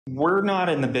We're not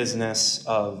in the business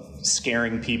of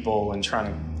scaring people and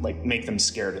trying to make them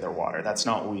scared of their water. That's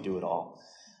not what we do at all.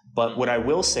 But what I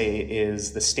will say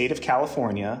is the state of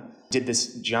California did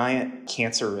this giant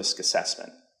cancer risk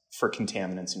assessment for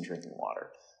contaminants in drinking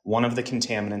water. One of the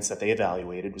contaminants that they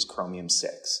evaluated was chromium-6.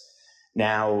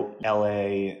 Now,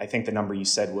 LA, I think the number you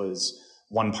said was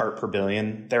 1 part per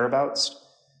billion, thereabouts,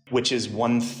 which is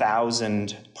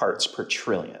 1,000 parts per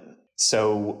trillion.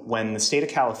 So when the state of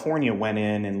California went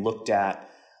in and looked at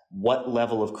what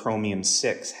level of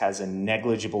chromium-6 has a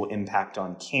negligible impact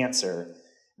on cancer,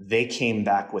 they came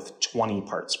back with 20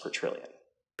 parts per trillion.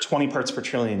 20 parts per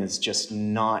trillion is just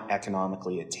not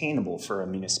economically attainable for a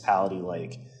municipality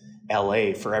like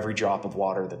LA for every drop of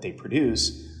water that they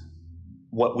produce.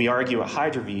 What we argue at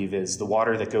Hydroviv is the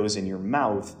water that goes in your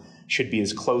mouth should be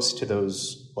as close to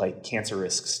those cancer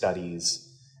risk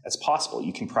studies as possible.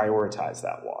 You can prioritize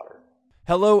that water.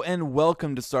 Hello and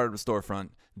welcome to Startup Storefront.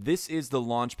 This is the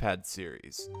Launchpad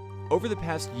series. Over the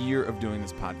past year of doing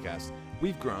this podcast,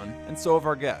 we've grown, and so have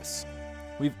our guests.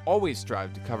 We've always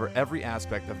strived to cover every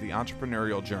aspect of the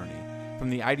entrepreneurial journey,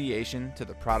 from the ideation to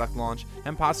the product launch,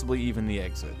 and possibly even the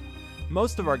exit.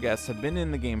 Most of our guests have been in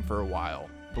the game for a while,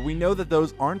 but we know that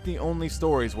those aren't the only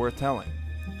stories worth telling.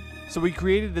 So we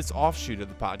created this offshoot of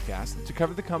the podcast to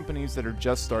cover the companies that are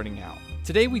just starting out.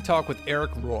 Today we talk with Eric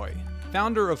Roy,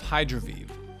 founder of Hydroviv.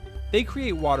 They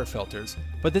create water filters,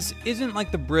 but this isn't like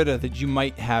the Brita that you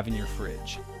might have in your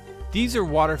fridge. These are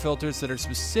water filters that are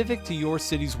specific to your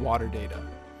city's water data.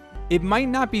 It might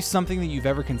not be something that you've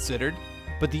ever considered,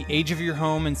 but the age of your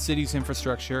home and city's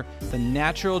infrastructure, the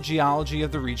natural geology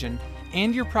of the region,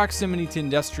 and your proximity to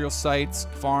industrial sites,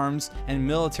 farms, and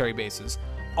military bases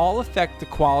all affect the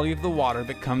quality of the water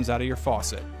that comes out of your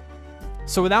faucet.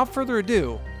 So without further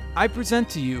ado, I present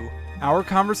to you our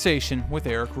conversation with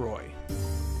Eric Roy.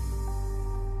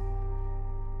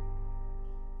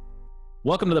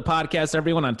 Welcome to the podcast,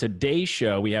 everyone. On today's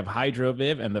show, we have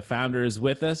Hydroviv, and the founder is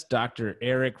with us, Dr.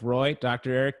 Eric Roy.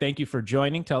 Dr. Eric, thank you for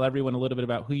joining. Tell everyone a little bit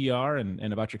about who you are and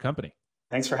about your company.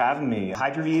 Thanks for having me.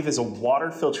 Hydroviv is a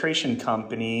water filtration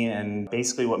company, and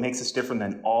basically what makes us different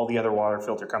than all the other water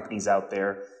filter companies out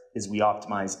there is we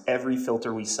optimize every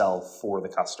filter we sell for the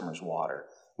customer's water.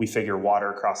 We figure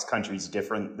water across the country is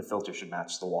different. The filter should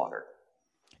match the water.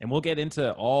 And we'll get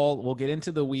into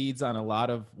the weeds on a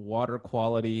lot of water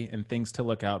quality and things to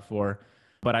look out for.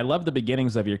 But I love the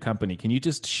beginnings of your company. Can you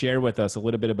just share with us a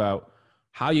little bit about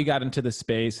how you got into the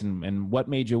space and what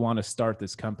made you want to start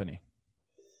this company?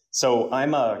 So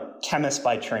I'm a chemist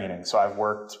by training. So I've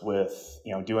worked with,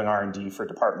 doing R&D for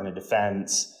Department of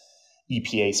Defense,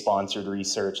 EPA sponsored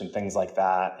research and things like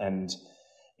that. And,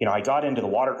 I got into the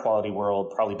water quality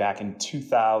world probably back in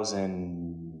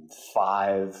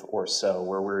 2005 or so,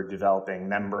 where we were developing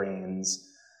membranes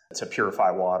to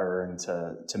purify water and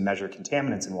to measure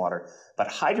contaminants in water. But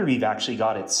Hydroviv actually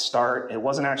got its start. It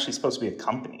wasn't actually supposed to be a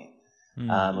company.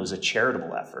 It was a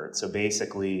charitable effort. So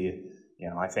basically,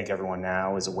 I think everyone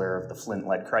now is aware of the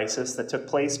Flint-lead crisis that took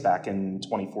place back in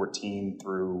 2014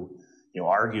 through,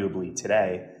 arguably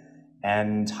today.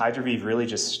 And Hydroviv really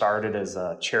just started as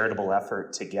a charitable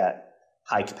effort to get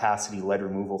high-capacity lead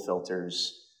removal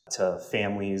filters to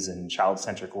families and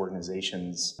child-centric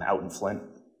organizations out in Flint.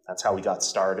 That's how we got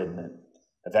started, and it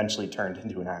eventually turned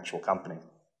into an actual company.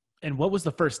 And what was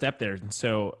the first step there?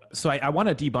 So I want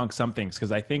to debunk some things,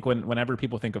 because I think whenever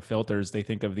people think of filters, they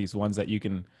think of these ones that you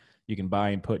can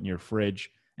buy and put in your fridge.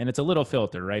 And it's a little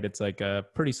filter, right? It's like a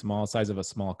pretty small size of a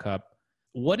small cup.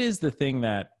 What is the thing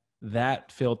that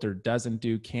filter doesn't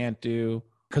do, can't do?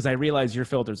 Because I realize your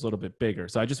filter is a little bit bigger.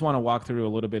 So I just want to walk through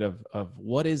a little bit of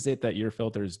what is it that your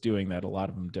filter is doing that a lot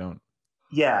of them don't?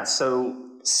 Yeah, so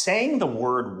saying the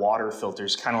word water filter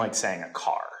is kind of like saying a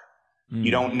car. You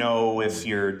don't know if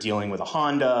you're dealing with a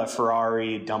Honda, a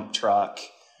Ferrari, dump truck,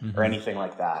 or anything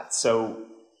like that. So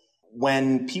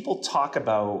when people talk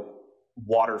about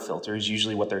water filters,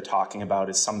 usually what they're talking about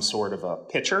is some sort of a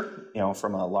pitcher,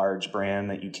 from a large brand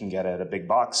that you can get at a big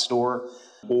box store,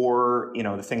 or,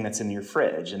 the thing that's in your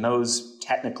fridge. And those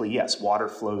technically, yes, water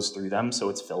flows through them, so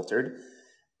it's filtered.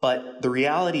 But the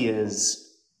reality is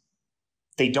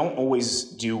they don't always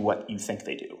do what you think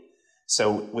they do.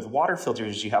 So with water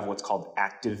filters, you have what's called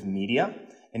active media,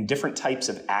 and different types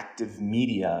of active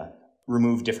media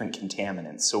remove different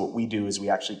contaminants. So what we do is we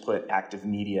actually put active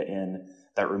media in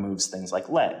that removes things like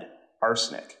lead,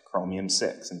 arsenic,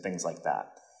 chromium-6, and things like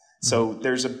that. So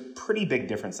there's a pretty big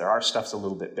difference there. Our stuff's a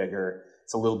little bit bigger.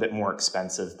 It's a little bit more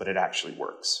expensive, but it actually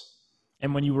works.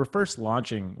 And when you were first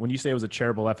launching, when you say it was a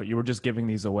charitable effort, you were just giving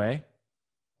these away?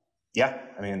 Yeah,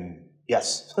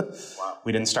 yes. Wow.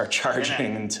 We didn't start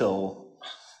charging until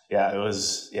Yeah, it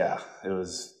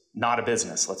was not a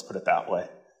business, let's put it that way.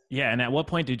 Yeah, and at what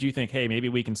point did you think, hey, maybe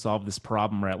we can solve this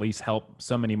problem or at least help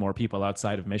so many more people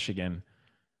outside of Michigan?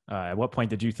 At what point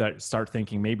did you start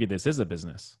thinking maybe this is a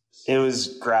business? It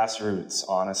was grassroots,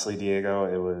 honestly, Diego.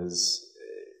 It was,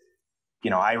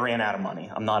 I ran out of money.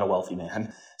 I'm not a wealthy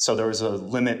man. So there was a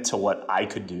limit to what I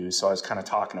could do. So I was kind of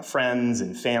talking to friends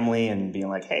and family and being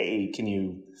like, hey, can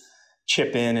you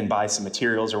chip in and buy some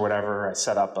materials or whatever? I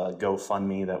set up a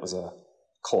GoFundMe that was a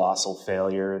colossal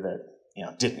failure that,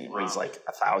 didn't raise like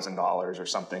 $1,000 or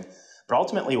something. But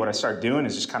ultimately what I started doing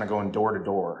is just kind of going door to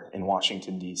door in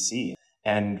Washington, D.C.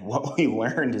 And what we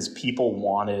learned is people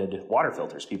wanted water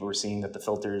filters. People were seeing that the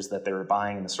filters that they were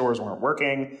buying in the stores weren't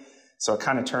working. So it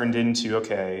kind of turned into,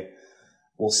 okay,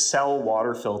 we'll sell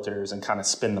water filters and kind of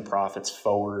spin the profits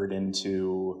forward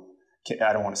into,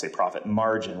 I don't want to say profit,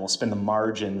 margin. We'll spin the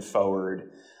margin forward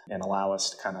and allow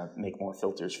us to kind of make more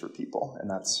filters for people. And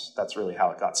that's really how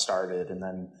it got started. And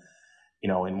then,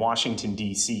 in Washington,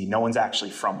 D.C., no one's actually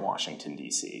from Washington,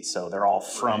 D.C. So they're all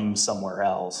from somewhere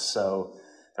else. So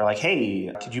they're like,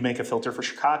 hey, could you make a filter for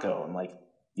Chicago? I'm like,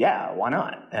 yeah, why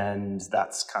not? And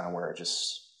that's kind of where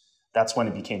that's when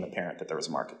it became apparent that there was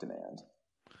market demand.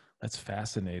 That's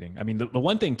fascinating. I mean, the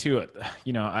one thing too,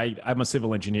 I'm a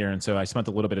civil engineer. And so I spent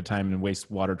a little bit of time in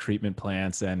wastewater treatment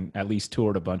plants and at least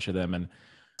toured a bunch of them. And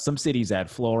some cities add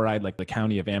fluoride, like the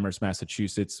county of Amherst,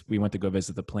 Massachusetts. We went to go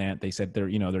visit the plant. They said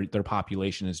their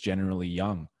population is generally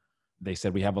young. They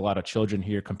said we have a lot of children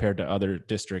here compared to other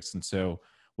districts. And so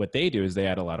what they do is they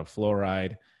add a lot of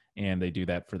fluoride and they do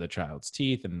that for the child's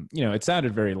teeth. And, it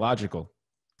sounded very logical.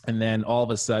 And then all of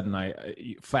a sudden, I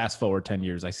fast forward 10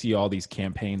 years, I see all these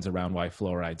campaigns around why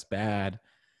fluoride's bad.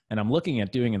 And I'm looking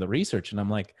at doing the research and I'm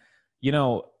like,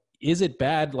 is it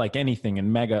bad? Like anything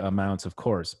in mega amounts, of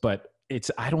course, but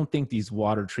I don't think these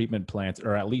water treatment plants,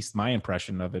 or at least my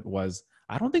impression of it was,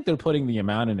 I don't think they're putting the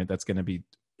amount in it that's going to be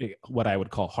what I would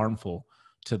call harmful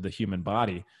to the human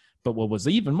body. But what was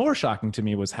even more shocking to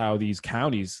me was how these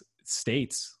counties,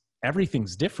 states,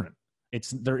 everything's different.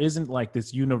 There isn't like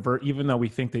this even though we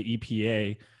think the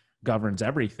EPA governs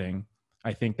everything,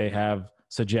 I think they have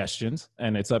suggestions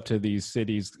and it's up to these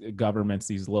cities, governments,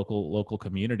 these local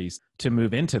communities to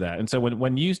move into that. And so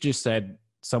when you just said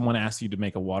someone asked you to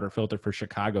make a water filter for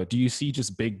Chicago, do you see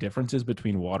just big differences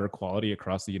between water quality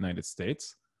across the United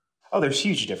States? Oh, there's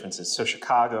huge differences. So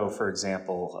Chicago, for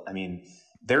example,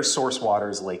 their source water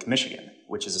is Lake Michigan,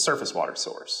 which is a surface water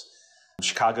source.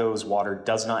 Chicago's water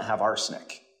does not have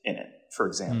arsenic in it, for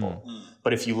example.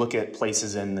 But if you look at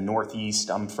places in the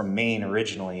Northeast, I'm from Maine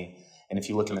originally, and if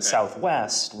you look in the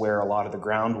Southwest, where a lot of the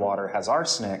groundwater has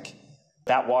arsenic,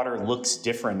 that water looks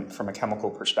different from a chemical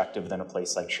perspective than a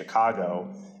place like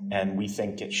Chicago. And we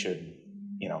think it should,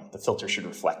 the filter should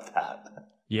reflect that.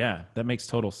 Yeah, that makes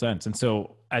total sense. And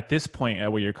so at this point,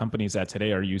 where your company's at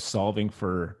today, are you solving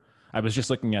for, I was just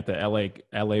looking at the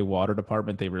LA Water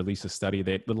Department. They released a study.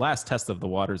 The last test of the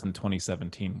water is in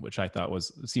 2017, which I thought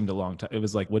seemed a long time. It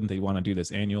was like, wouldn't they want to do this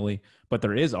annually? But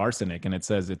there is arsenic, and it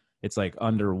says it's like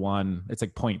under 1, it's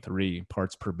like 0.3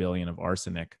 parts per billion of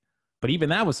arsenic. But even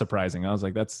that was surprising. I was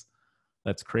like, that's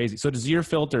crazy. So does your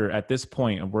filter at this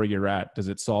point of where you're at, does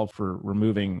it solve for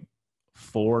removing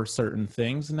 4 certain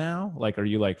things now? Like, are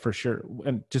you like for sure?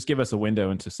 And just give us a window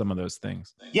into some of those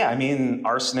things. Yeah,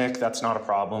 arsenic, that's not a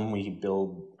problem. We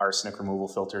build arsenic removal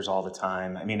filters all the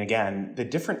time. Again, the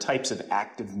different types of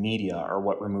active media are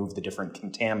what remove the different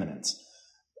contaminants.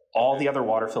 All the other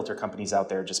water filter companies out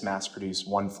there just mass produce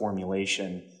one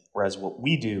formulation, whereas what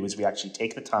we do is we actually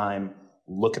take the time,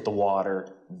 look at the water,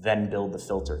 then build the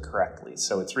filter correctly.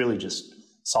 So it's really just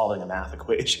solving a math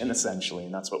equation, essentially,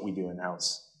 and that's what we do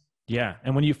in-house. Yeah.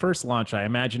 And when you first launch, I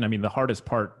imagine, the hardest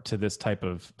part to this type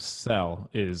of sell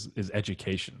is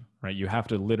education, right? You have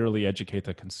to literally educate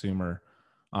the consumer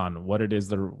on what it is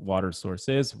their water source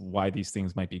is, why these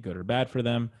things might be good or bad for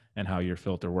them, and how your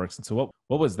filter works. And so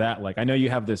what was that like? I know you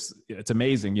have this, it's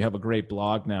amazing. You have a great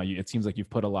blog now. It seems like you've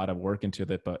put a lot of work into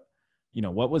it, but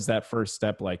what was that first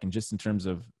step like? And just in terms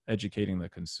of educating the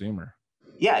consumer?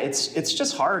 Yeah, it's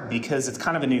just hard because it's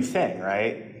kind of a new thing,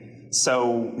 right?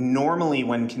 So normally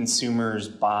when consumers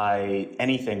buy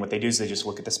anything, what they do is they just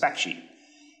look at the spec sheet.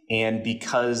 And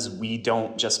because we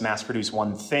don't just mass produce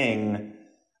one thing,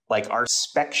 like our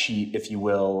spec sheet, if you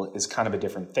will, is kind of a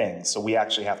different thing. So we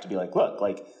actually have to be like, look,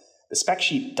 like the spec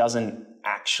sheet doesn't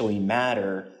actually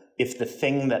matter if the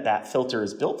thing that filter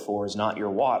is built for is not your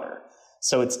water.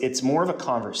 So it's more of a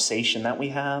conversation that we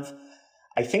have.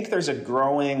 I think there's a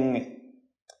growing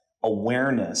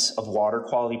awareness of water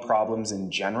quality problems in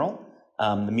general.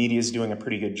 The media is doing a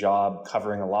pretty good job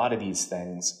covering a lot of these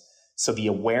things. So the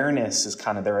awareness is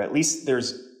kind of there. At least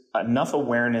there's enough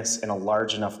awareness in a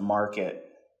large enough market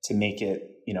to make it,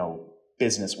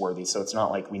 business worthy. So it's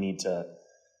not like we need to,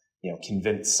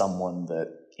 convince someone that,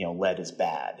 lead is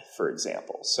bad, for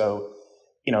example. So,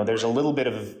 there's a little bit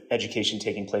of education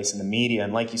taking place in the media.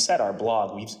 And like you said, our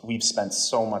blog, we've spent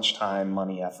so much time,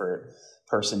 money, effort,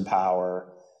 person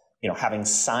power, having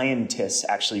scientists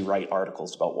actually write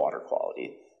articles about water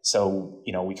quality. So,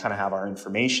 we kind of have our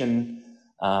information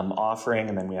offering,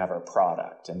 and then we have our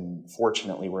product. And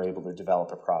fortunately, we're able to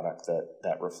develop a product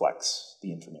that reflects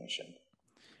the information.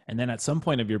 And then at some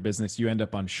point of your business, you end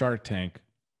up on Shark Tank.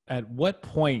 At what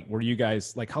point were you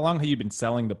guys, like, how long have you been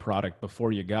selling the product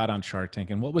before you got on Shark Tank?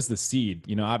 And what was the seed?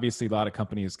 Obviously a lot of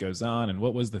companies goes on. And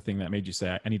what was the thing that made you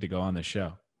say, I need to go on this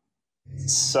show?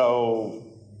 So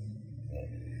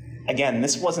again,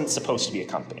 this wasn't supposed to be a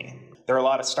company. There are a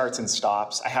lot of starts and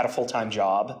stops. I had a full-time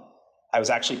job. I was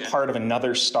actually part of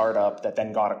another startup that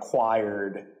then got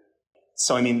acquired.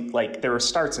 So, there were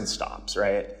starts and stops,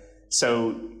 right?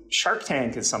 So Shark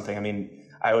Tank is something,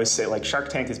 I always say, Shark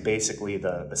Tank is basically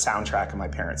the soundtrack of my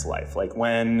parents' life.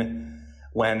 When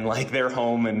they're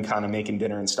home and kind of making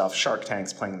dinner and stuff, Shark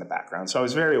Tank's playing in the background. So I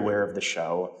was very aware of the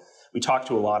show. We talked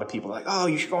to a lot of people like, oh,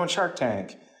 you should go on Shark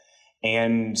Tank.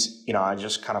 And, I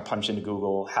just kind of punched into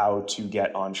Google how to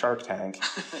get on Shark Tank.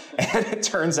 And it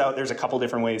turns out there's a couple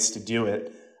different ways to do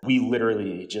it. We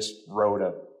literally just wrote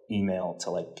an email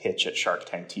to pitch at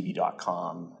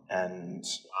sharktanktv.com. And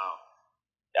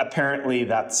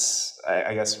apparently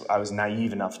I guess I was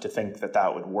naive enough to think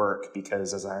that would work,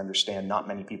 because as I understand, not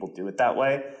many people do it that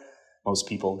way. Most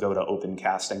people go to open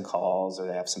casting calls, or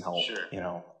they have some help,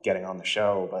 getting on the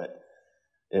show, but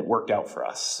it worked out for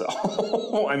us. So,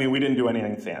 we didn't do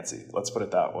anything fancy. Let's put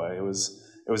it that way. It was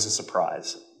a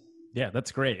surprise. Yeah,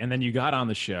 that's great. And then you got on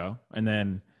the show, and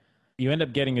then you end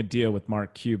up getting a deal with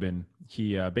Mark Cuban.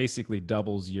 He basically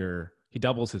doubles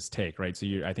his take, right? So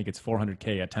I think it's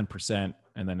 $400K at 10%,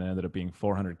 and then it ended up being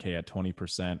 $400K at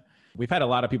 20%. We've had a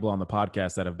lot of people on the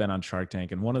podcast that have been on Shark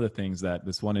Tank. And one of the things that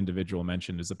this one individual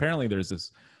mentioned is apparently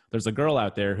there's a girl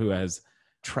out there who has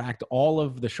tracked all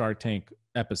of the Shark Tank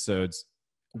episodes,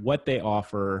 what they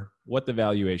offer, what the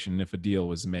valuation, if a deal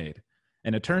was made.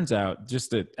 And it turns out,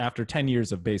 just after 10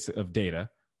 years of data,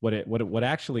 what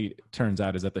actually turns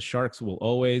out is that the sharks will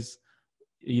always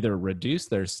either reduce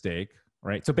their stake,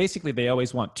 right? So basically they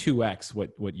always want 2x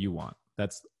what you want.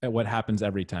 That's what happens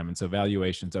every time. And so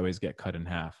valuations always get cut in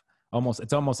half.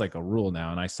 It's almost like a rule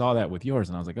now. And I saw that with yours,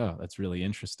 and I was like, oh, that's really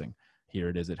interesting. Here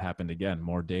it is. It happened again,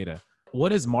 more data.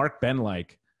 What has Mark been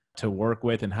like to work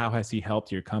with, and how has he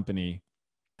helped your company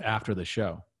after the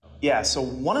show? Yeah, so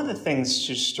one of the things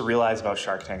just to realize about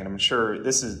Shark Tank, and I'm sure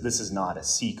this is not a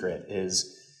secret,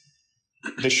 is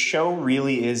the show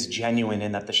really is genuine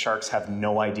in that the sharks have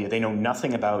no idea. They know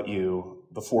nothing about you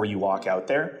before you walk out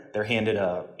there. They're handed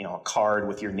a card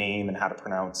with your name and how to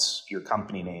pronounce your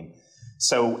company name.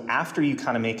 So after you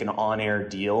kind of make an on-air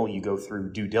deal, you go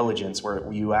through due diligence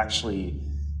where you actually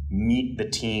meet the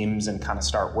teams and kind of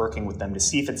start working with them to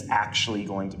see if it's actually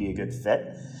going to be a good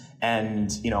fit.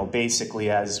 And, basically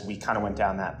as we kind of went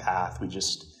down that path,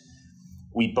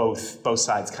 we both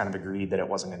sides kind of agreed that it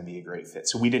wasn't going to be a great fit.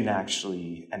 So we didn't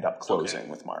actually end up closing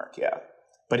with Mark. Yeah.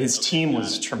 But his team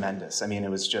was tremendous. It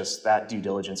was just that due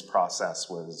diligence process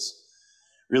was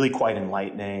really quite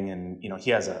enlightening. And, he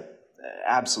has a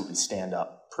absolutely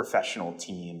stand-up professional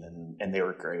team, and they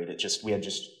were great.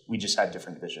 We just had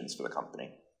different visions for the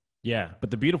company. Yeah, but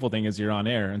the beautiful thing is you're on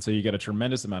air, and so you get a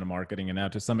tremendous amount of marketing, and now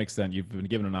to some extent you've been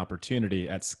given an opportunity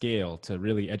at scale to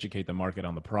really educate the market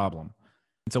on the problem.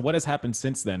 And so what has happened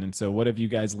since then? And so what have you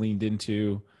guys leaned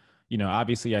into?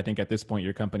 Obviously I think at this point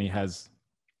your company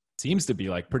seems to be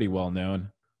pretty well known.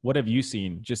 What have you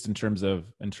seen just in terms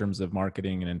of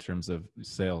marketing and in terms of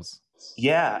sales?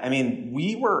 Yeah,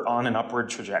 we were on an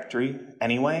upward trajectory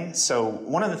anyway. So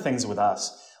one of the things with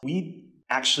us, we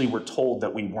actually were told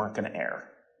that we weren't going to air.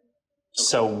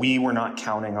 So we were not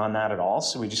counting on that at all.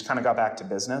 So we just kind of got back to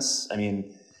business.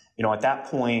 At that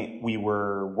point, we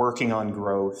were working on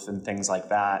growth and things like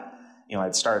that.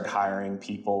 I'd started hiring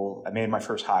people. I made my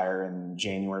first hire in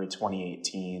January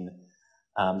 2018.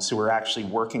 So we're actually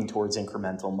working towards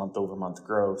incremental month-over-month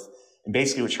growth. And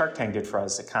basically what Shark Tank did for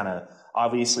us, it kind of,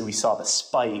 obviously we saw the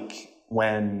spike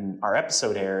when our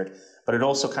episode aired, but it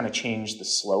also kind of changed the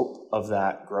slope of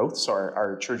that growth. So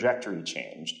our trajectory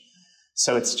changed.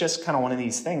 So it's just kind of one of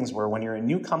these things where when you're a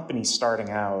new company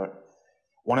starting out,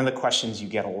 one of the questions you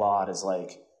get a lot is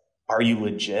are you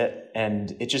legit?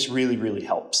 And it just really, really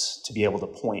helps to be able to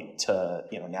point to,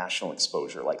 national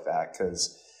exposure like that.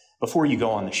 Because before you go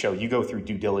on the show, you go through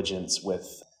due diligence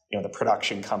with, the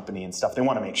production company and stuff. They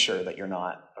want to make sure that you're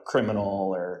not a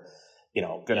criminal or,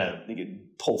 gonna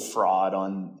pull fraud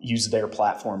use their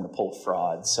platform to pull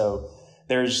fraud. So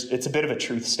it's a bit of a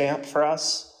truth stamp for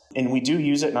us. And we do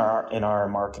use it in our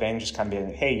marketing, just kind of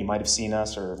being, hey, you might have seen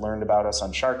us or learned about us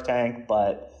on Shark Tank,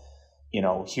 but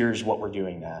here's what we're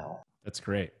doing now. That's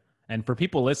great. And for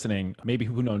people listening, maybe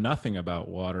who know nothing about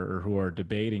water or who are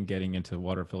debating getting into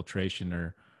water filtration,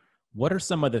 or what are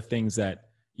some of the things that,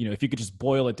 if you could just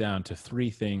boil it down to 3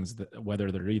 things,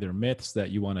 whether they're either myths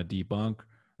that you want to debunk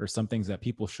or some things that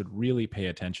people should really pay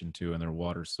attention to in their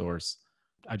water source.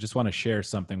 I just want to share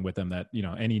something with them that,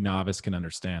 any novice can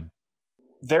understand.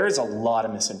 There is a lot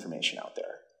of misinformation out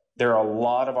there. There are a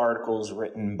lot of articles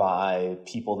written by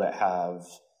people that have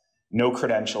no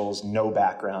credentials, no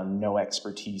background, no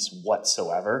expertise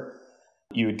whatsoever.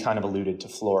 You had kind of alluded to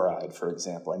fluoride, for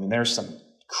example. I mean, there's some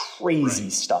crazy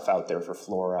stuff out there for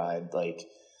fluoride, like,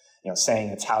 saying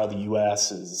it's how the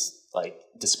U.S. is like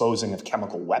disposing of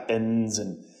chemical weapons.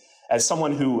 And as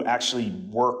someone who actually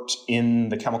worked in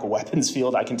the chemical weapons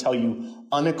field, I can tell you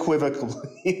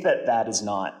unequivocally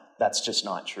that's just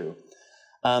not true.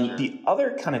 The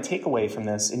other kind of takeaway from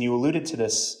this, and you alluded to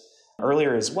this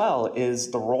earlier as well, is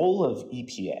the role of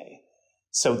EPA.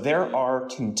 So there are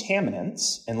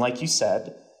contaminants, and like you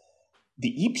said, the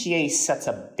EPA sets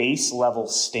a base level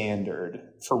standard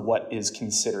for what is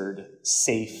considered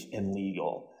safe and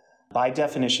legal. By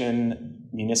definition,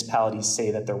 municipalities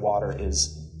say that their water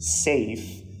is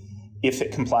safe if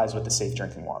it complies with the Safe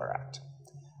Drinking Water Act.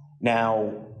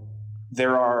 Now,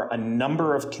 there are a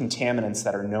number of contaminants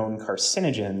that are known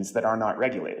carcinogens that are not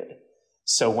regulated.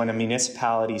 So when a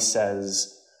municipality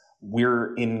says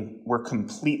we're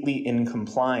completely in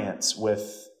compliance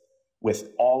with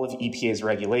all of EPA's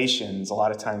regulations, a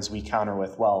lot of times we counter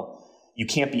with, well, you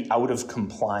can't be out of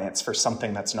compliance for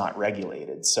something that's not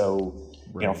regulated. So,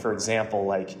 for example,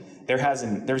 like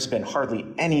there's been hardly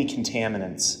any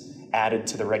contaminants added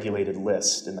to the regulated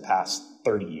list in the past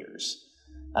 30 years.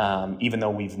 Even though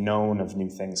we've known of new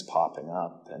things popping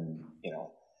up, and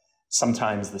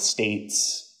sometimes the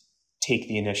states take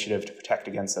the initiative to protect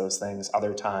against those things,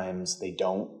 other times they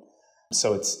don't.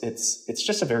 So it's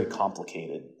just a very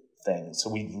complicated thing. So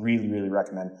we really, really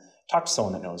recommend talk to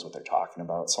someone that knows what they're talking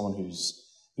about, someone who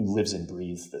lives and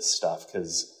breathes this stuff,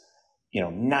 because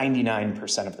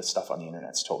 99% of the stuff on the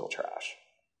internet is total trash.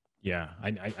 Yeah,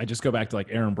 I just go back to like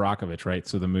Aaron Brockovich, right?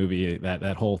 So the movie,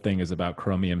 that whole thing is about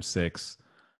chromium-6.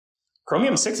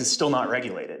 Chromium-6 is still not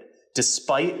regulated,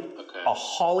 despite a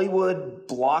Hollywood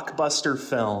blockbuster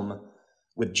film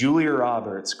with Julia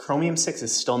Roberts. Chromium-6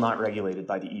 is still not regulated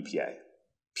by the EPA,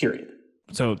 period.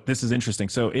 So this is interesting.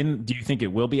 So do you think it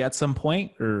will be at some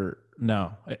point, or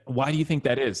no? Why do you think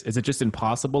that is? Is it just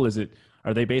impossible?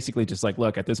 Are they basically just like,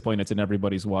 look, at this point it's in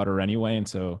everybody's water anyway, and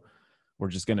so we're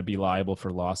just going to be liable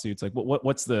for lawsuits? Like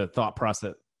what's the thought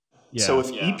process? Yeah. So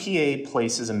if EPA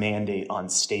places a mandate on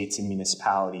states and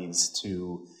municipalities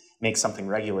to make something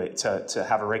to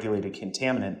have a regulated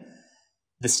contaminant,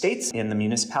 the states and the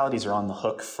municipalities are on the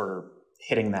hook for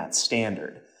hitting that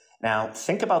standard. Now,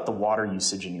 think about the water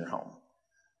usage in your home.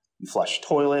 You flush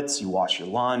toilets, you wash your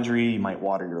laundry, you might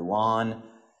water your lawn.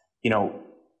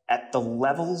 At the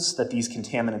levels that these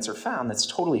contaminants are found, that's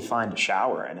totally fine to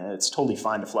shower in it. It's totally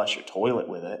fine to flush your toilet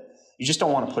with it. You just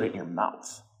don't want to put it in your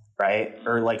mouth, right?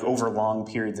 Or like over long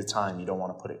periods of time, you don't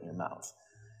want to put it in your mouth.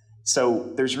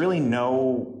 So there's really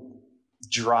no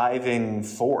driving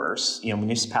force.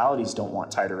 Municipalities don't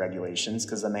want tighter regulations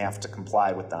because then they have to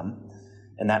comply with them.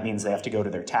 And that means they have to go to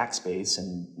their tax base,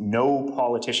 and no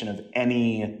politician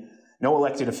no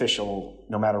elected official,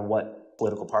 no matter what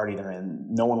political party they're in,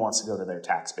 no one wants to go to their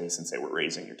tax base and say, we're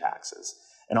raising your taxes.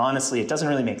 And honestly, it doesn't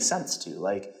really make sense to.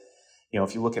 Like,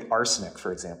 if you look at arsenic,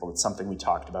 for example, it's something we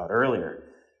talked about earlier.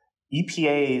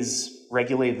 EPA's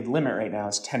regulated limit right now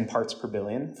is 10 parts per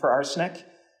billion for arsenic.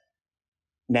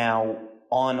 Now,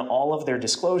 on all of their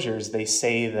disclosures, they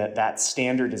say that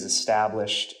standard is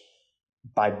established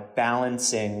by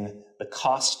balancing the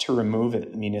cost to remove it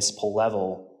at the municipal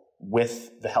level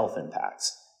with the health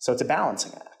impacts. So it's a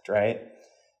balancing act, right?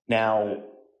 Now,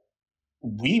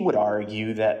 we would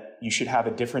argue that you should have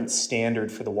a different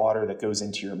standard for the water that goes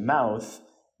into your mouth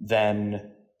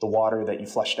than the water that you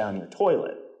flush down your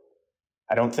toilet.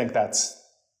 I don't think that's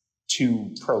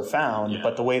too profound,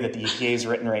 but the way that the EPA is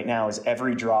written right now is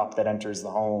every drop that enters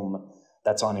the home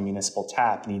that's on a municipal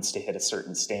tap needs to hit a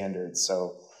certain standard.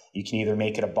 So you can either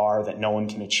make it a bar that no one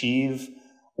can achieve,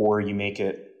 or you make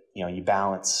it, you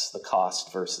balance the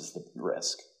cost versus the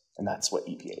risk. And that's what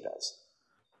EPA does.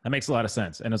 That makes a lot of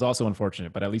sense. And it's also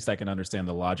unfortunate, but at least I can understand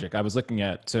the logic. I was looking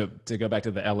at, to go back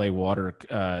to the LA water,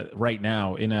 right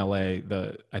now in LA,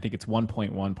 I think it's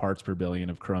 1.1 parts per billion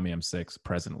of chromium-6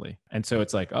 presently. And so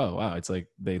it's like, oh, wow. It's like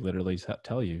they literally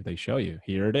tell you, they show you,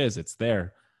 here it is, it's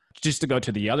there. Just to go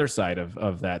to the other side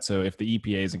of that. So if the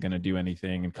EPA isn't going to do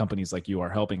anything and companies like you are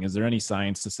helping, is there any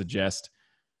science to suggest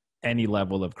any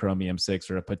level of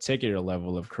chromium-6 or a particular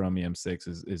level of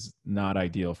chromium-6 is not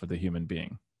ideal for the human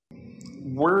being?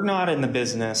 We're not in the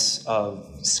business of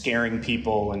scaring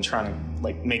people and trying to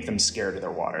like make them scared of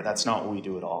their water. That's not what we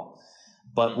do at all.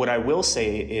 But what I will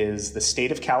say is the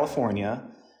state of California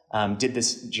did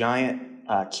this giant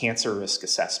cancer risk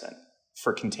assessment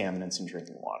for contaminants in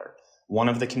drinking water. One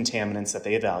of the contaminants that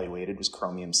they evaluated was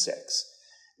chromium-6.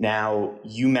 Now,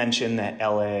 you mentioned that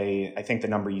LA, I think the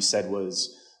number you said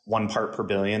was 1 part per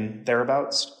billion,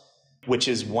 thereabouts, which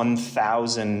is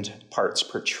 1,000 parts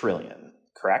per trillion,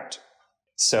 correct?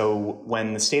 So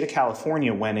when the state of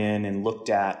California went in and looked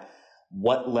at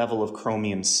what level of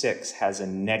chromium-6 has a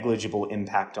negligible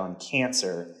impact on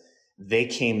cancer, they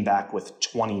came back with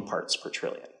 20 parts per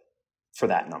trillion for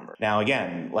that number. Now,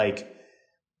 again, like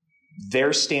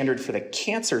their standard for the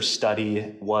cancer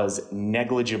study was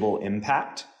negligible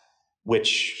impact,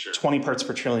 which 20 parts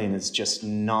per trillion is just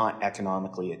not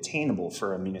economically attainable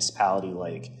for a municipality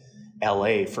like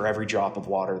LA for every drop of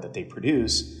water that they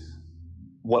produce.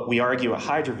 What we argue at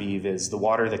Hydroviv is the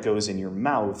water that goes in your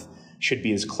mouth should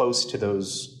be as close to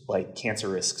those like cancer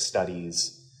risk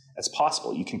studies as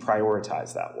possible. You can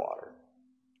prioritize that water.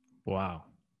 Wow.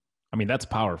 I mean, that's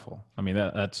powerful. I mean,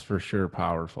 that's for sure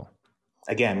powerful.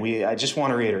 Again, I just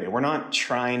want to reiterate, we're not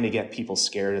trying to get people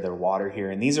scared of their water here.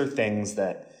 And these are things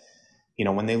that, you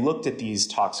know, when they looked at these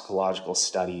toxicological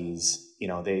studies, you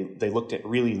know, they looked at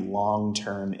really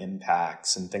long-term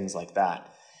impacts and things like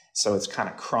that. So it's kind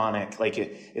of chronic. Like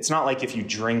it's not like if you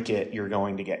drink it, you're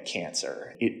going to get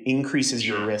cancer. It increases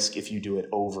your risk if you do it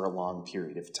over a long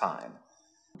period of time.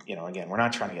 You know, again, we're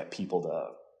not trying to get people to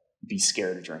be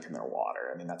scared of drinking their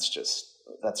water. I mean,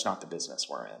 that's not the business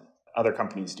we're in. Other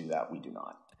companies do that. We do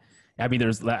not. I mean,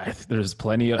 there's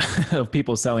plenty of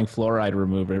people selling fluoride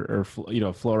remover or, you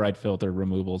know, fluoride filter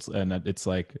removals. And it's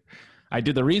like, I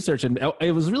did the research and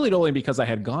it was really only because I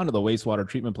had gone to the wastewater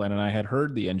treatment plant and I had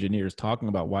heard the engineers talking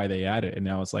about why they add it. And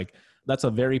now it's like, that's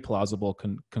a very plausible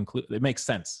conclusion. It makes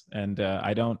sense. And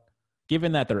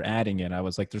given that they're adding it, I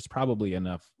was like, there's probably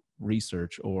enough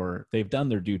research or they've done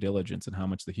their due diligence and how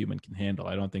much the human can handle.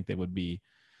 I don't think they would be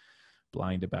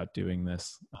blind about doing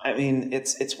this. I mean,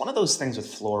 it's one of those things with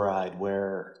fluoride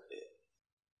where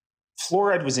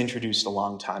fluoride was introduced a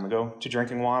long time ago to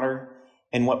drinking water.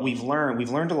 And what we've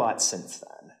learned a lot since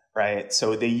then, right?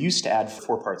 So they used to add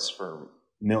 4 parts per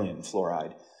million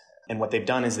fluoride. And what they've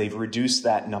done is they've reduced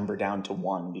that number down to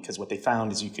 1 because what they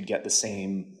found is you get the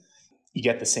same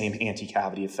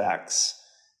anti-cavity effects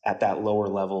at that lower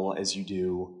level as you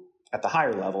do at the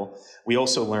higher level. We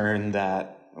also learned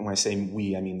that, when I say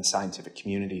we, I mean the scientific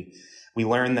community, we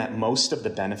learned that most of the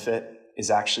benefit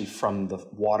is actually from the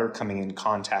water coming in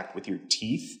contact with your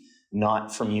teeth,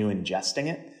 not from you ingesting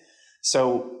it.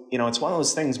 So, you know, it's one of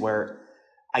those things where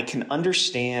I can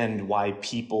understand why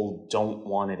people don't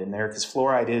want it in there because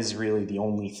fluoride is really the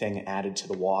only thing added to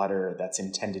the water that's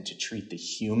intended to treat the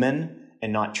human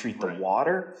and not treat the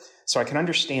water. So I can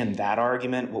understand that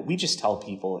argument. What we just tell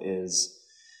people is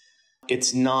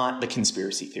it's not the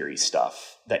conspiracy theory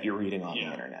stuff that you're reading on the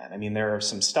internet. I mean, there are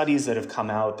some studies that have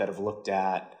come out that have looked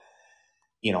at,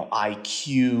 you know,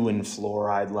 IQ and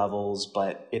fluoride levels,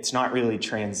 but it's not really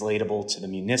translatable to the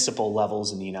municipal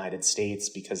levels in the United States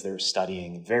because they're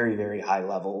studying very, very high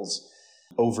levels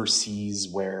overseas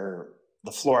where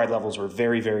the fluoride levels were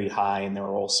very, very high. And there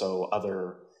are also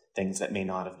other things that may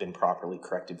not have been properly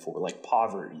corrected for, like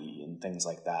poverty and things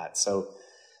like that. So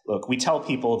look, we tell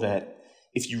people that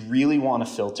if you really want a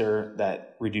filter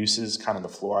that reduces kind of the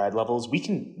fluoride levels, we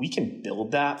can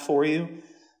build that for you,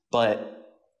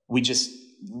 but we just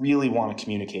really want to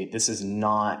communicate this is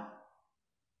not,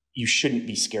 you shouldn't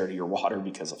be scared of your water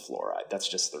because of fluoride. That's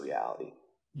just the reality.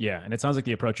 Yeah. And it sounds like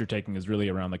the approach you're taking is really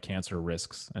around the cancer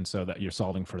risks. And so that you're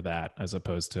solving for that as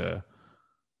opposed to,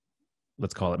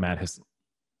 let's call it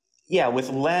Yeah, with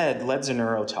lead's a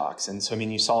neurotoxin. So, I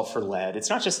mean, you solve for lead. It's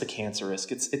not just the cancer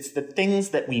risk. It's the things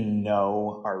that we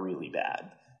know are really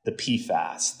bad. The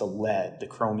PFAS, the lead, the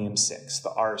chromium-6,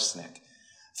 the arsenic.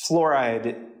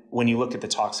 Fluoride, when you look at the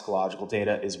toxicological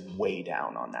data, is way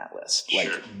down on that list.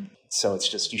 So it's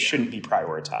just, you shouldn't be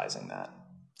prioritizing that.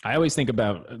 I always think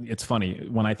about, it's funny,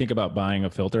 when I think about buying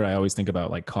a filter, I always think about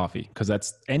like coffee. Because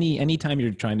that's anytime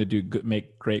you're trying to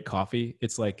make great coffee,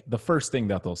 it's like the first thing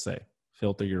that they'll say.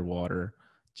 Filter your water,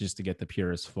 just to get the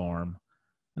purest form.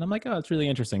 And I'm like, oh, it's really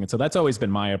interesting. And so that's always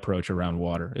been my approach around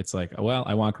water. It's like, well,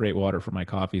 I want great water for my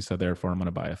coffee, so therefore I'm going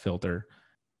to buy a filter.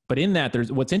 But in that,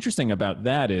 what's interesting about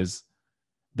that is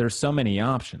there's so many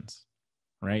options,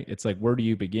 right? It's like, where do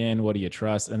you begin? What do you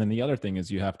trust? And then the other thing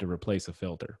is you have to replace a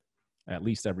filter at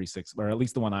least every or at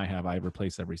least the one I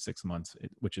replace every 6 months,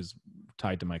 which is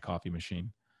tied to my coffee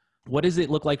machine. What does it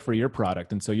look like for your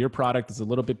product? And so your product is a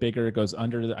little bit bigger. It goes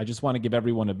under I just want to give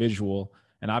everyone a visual,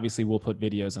 and obviously we'll put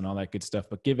videos and all that good stuff,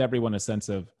 but give everyone a sense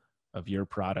of your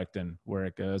product and where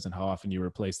it goes and how often you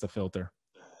replace the filter.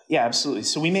 Yeah, absolutely.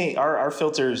 So we made our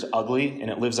filter's ugly and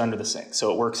it lives under the sink.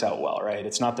 So it works out well, right?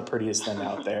 It's not the prettiest thing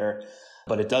out there,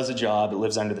 but it does a job. It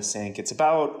lives under the sink. It's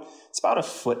about a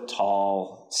foot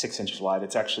tall, 6 inches wide.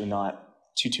 It's actually not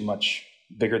too much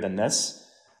bigger than this.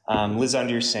 Lives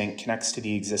under your sink, connects to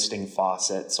the existing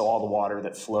faucet. So all the water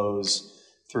that flows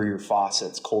through your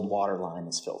faucet's cold water line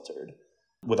is filtered.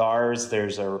 With ours,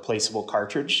 there's a replaceable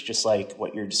cartridge, just like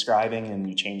what you're describing, and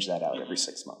you change that out every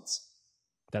 6 months.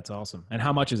 That's awesome. And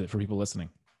how much is it for people listening?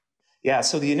 Yeah,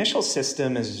 so the initial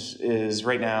system is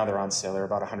right now they're on sale. They're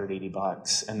about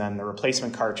 $180, and then the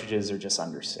replacement cartridges are just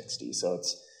under 60. So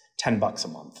it's $10 a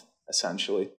month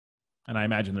essentially. And I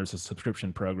imagine there's a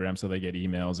subscription program so they get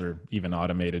emails or even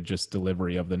automated just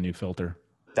delivery of the new filter.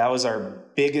 That was our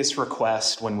biggest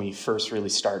request when we first really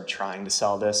started trying to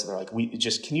sell this. They're like,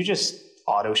 can you just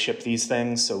auto ship these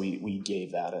things? So we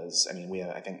gave that as, we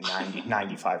have, I think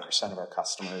 95% of our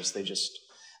customers,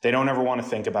 they don't ever want to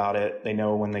think about it. They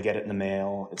know when they get it in the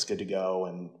mail, it's good to go.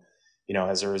 And,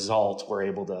 as a result, we're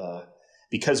able to,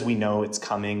 because we know it's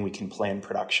coming, we can plan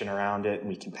production around it and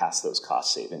we can pass those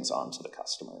cost savings on to the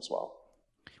customer as well.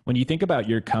 When you think about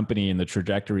your company and the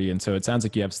trajectory, and so it sounds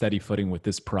like you have steady footing with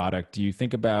this product, do you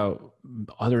think about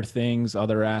other things,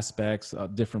 other aspects,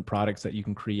 different products that you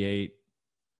can create?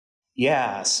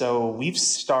 Yeah, so we've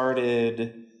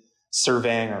started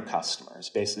surveying our customers,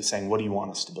 basically saying, what do you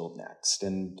want us to build next?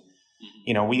 And,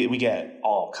 we get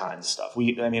all kinds of stuff.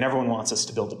 Everyone wants us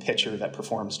to build a pitcher that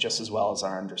performs just as well as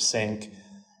our under sink.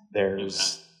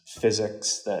 There's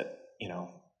physics that,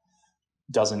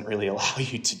 doesn't really allow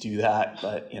you to do that,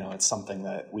 but, it's something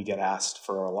that we get asked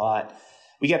for a lot.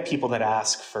 We get people that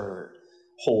ask for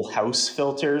whole house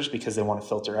filters because they want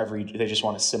to they just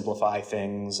want to simplify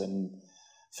things and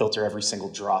filter every single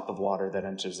drop of water that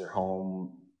enters their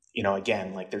home.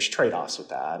 Again, there's trade-offs with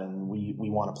that, and we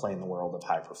want to play in the world of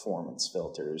high performance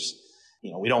filters.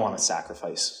 We don't want to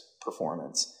sacrifice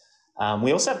performance.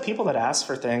 We also have people that ask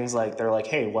for things they're like,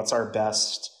 hey, what's our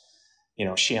best,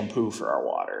 shampoo for our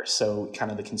water? So kind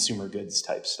of the consumer goods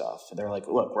type stuff. They're like,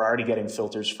 look, we're already getting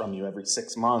filters from you every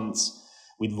 6 months.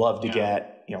 We'd love to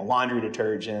get, laundry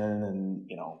detergent and,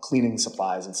 cleaning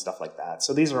supplies and stuff like that.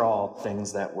 So these are all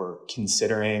things that we're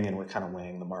considering, and we're kind of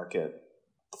weighing the market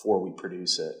before we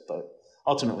produce it. But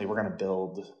ultimately, we're going to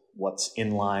build what's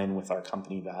in line with our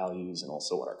company values and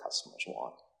also what our customers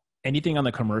want. Anything on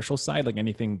the commercial side, like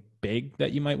anything big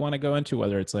that you might want to go into,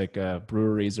 whether it's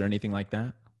breweries or anything like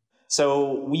that?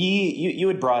 So you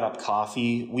had brought up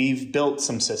coffee. We've built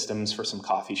some systems for some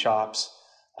coffee shops,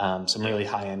 some really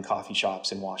high-end coffee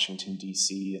shops in Washington,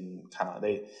 D.C. And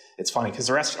it's funny because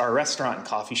our restaurant and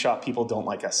coffee shop people don't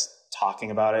like us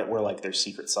talking about it. We're like their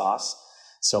secret sauce.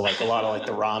 So a lot of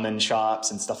the ramen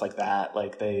shops and stuff like that,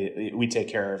 we take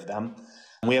care of them.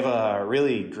 We have a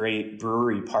really great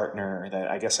brewery partner that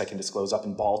I guess I can disclose up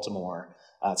in Baltimore.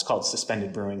 It's called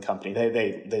Suspended Brewing Company.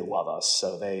 They love us,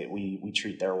 so we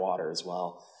treat their water as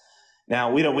well.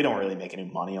 Now we don't really make any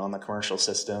money on the commercial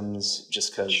systems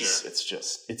just because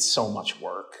it's so much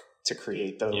work to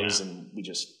create those, and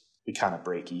we kind of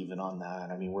break even on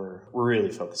that. We're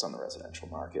really focused on the residential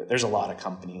market. There's a lot of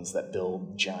companies that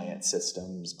build giant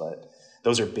systems, but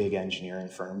those are big engineering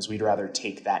firms. We'd rather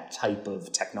take that type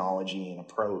of technology and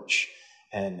approach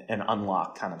and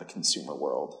unlock kind of the consumer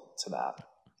world to that.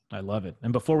 I love it.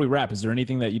 And before we wrap, is there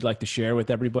anything that you'd like to share with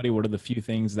everybody? What are the few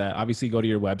things that obviously go to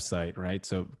your website, right?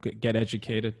 So get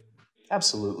educated.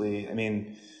 Absolutely.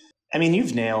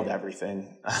 You've nailed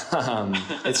everything.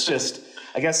 It's just,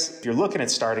 I guess if you're looking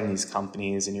at starting these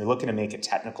companies and you're looking to make a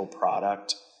technical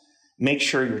product, make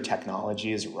sure your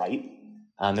technology is right.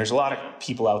 There's a lot of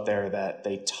people out there that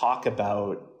they talk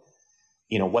about,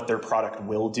 what their product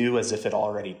will do as if it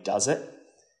already does it.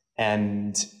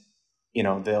 And,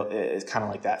 it's kind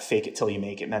of like that fake it till you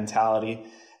make it mentality.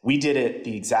 We did it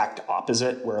the exact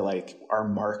opposite, where our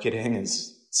marketing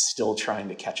is still trying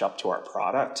to catch up to our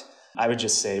product. I would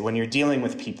just say when you're dealing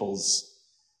with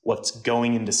what's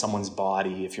going into someone's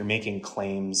body, if you're making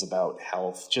claims about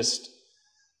health, just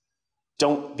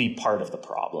don't be part of the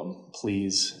problem,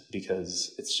 please,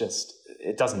 because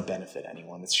it doesn't benefit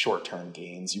anyone. It's short-term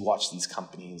gains. You watch these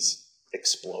companies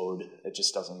explode.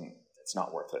 It's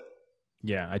not worth it.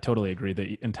 Yeah, I totally agree.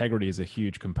 The integrity is a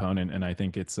huge component, and I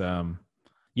think it's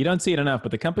you don't see it enough,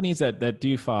 but the companies that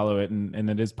do follow it and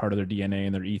it is part of their DNA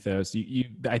and their ethos,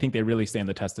 I think they really stand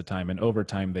the test of time, and over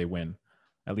time they win.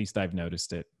 At least I've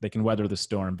noticed it. They can weather the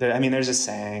storm. I mean, there's a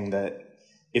saying that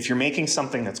if you're making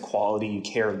something that's quality, you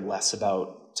care less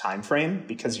about time frame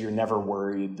because you're never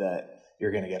worried that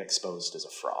you're going to get exposed as a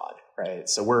fraud, right?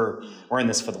 So we're in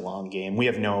this for the long game. We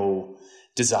have no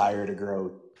desire to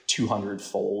grow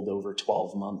 200-fold over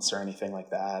 12 months or anything like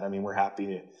that. I mean, we're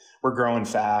happy. We're growing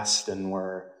fast and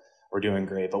we're doing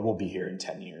great, but we'll be here in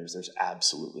 10 years. There's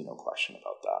absolutely no question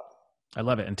about that. I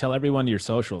love it. And tell everyone your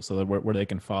social so that where they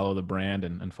can follow the brand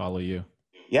and follow you.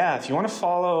 Yeah, if you want to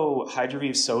follow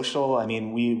Hydroviv social, I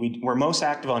mean, we're most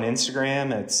active on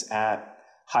Instagram. It's at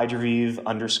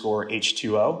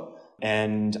Hydroviv_H2O.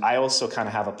 And I also kind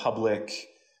of have a public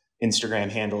Instagram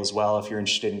handle as well if you're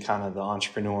interested in kind of the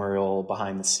entrepreneurial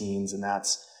behind the scenes, and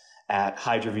that's at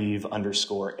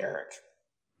Hydroviv_Eric.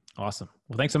 Awesome.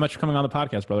 Well, thanks so much for coming on the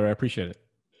podcast, brother. I appreciate it.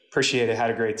 Appreciate it.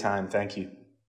 Had a great time. Thank you.